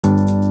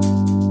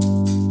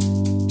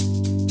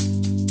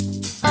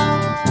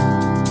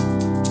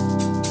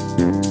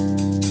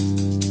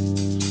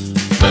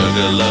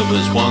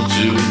lovers want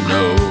to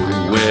know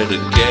where to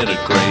get a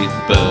great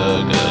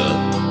burger.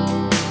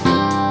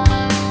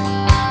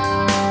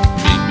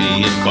 Meet me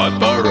in 5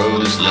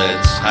 Boroughs,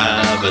 let's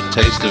have a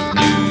taste of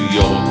New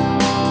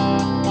York.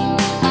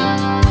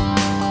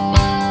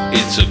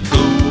 It's a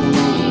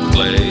cool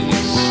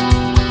place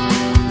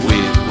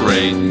with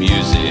great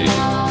music.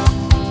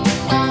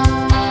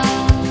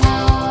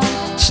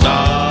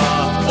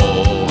 Staff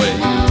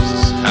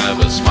always have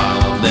a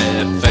smile on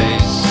their face.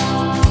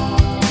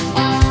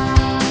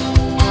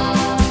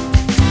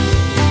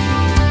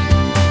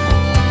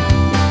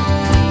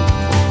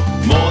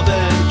 More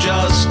than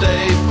just a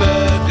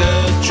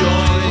burger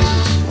joint,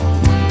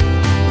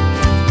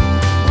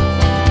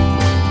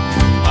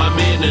 I'm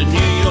in a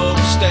New York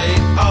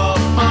state of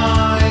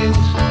mind.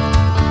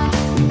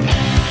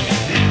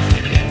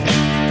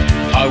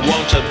 I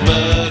want a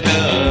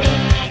burger,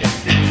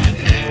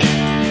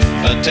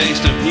 a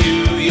taste of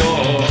New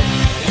York.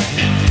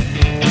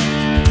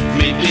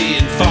 Meet me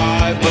in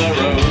 5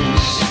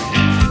 Boroughs.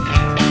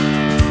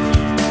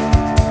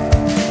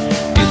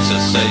 It's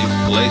a safe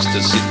place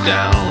to sit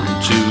down,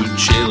 to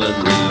chill and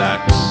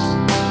relax.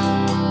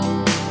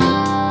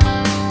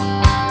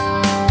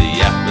 The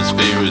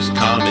atmosphere is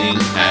calming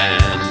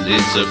and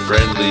it's a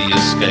friendly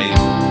escape.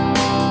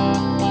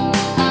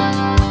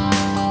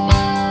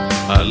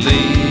 I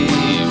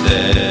leave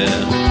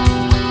there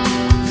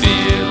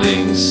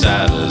feeling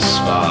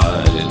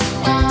satisfied,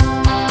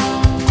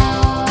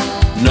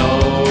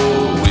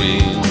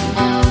 knowing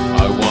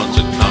I want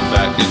to come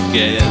back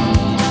again.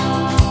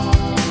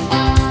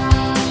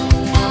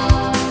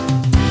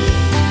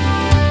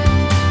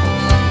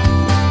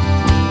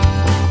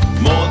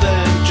 More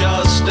than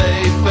just a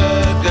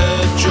burger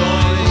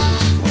joint,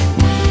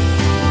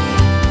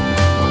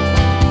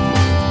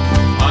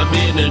 I'm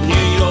in a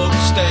New York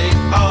state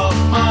of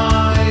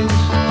mind.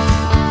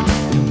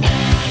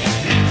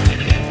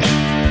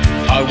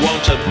 I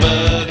want a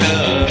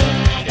burger,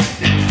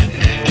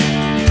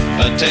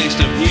 a taste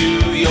of New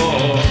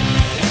York.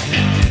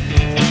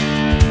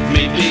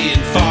 Meet me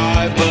in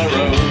 5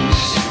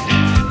 Boroughs.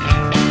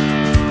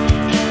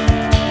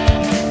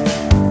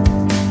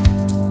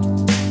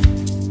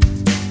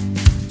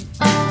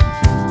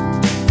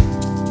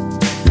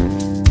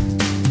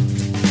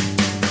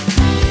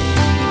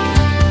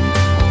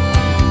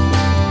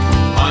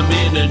 I'm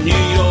in a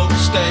New York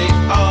state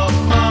of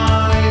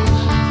mind.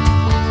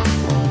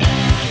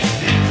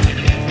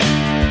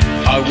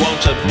 I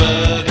want a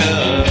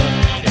burger,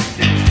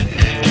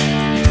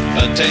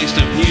 a taste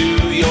of New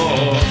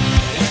York.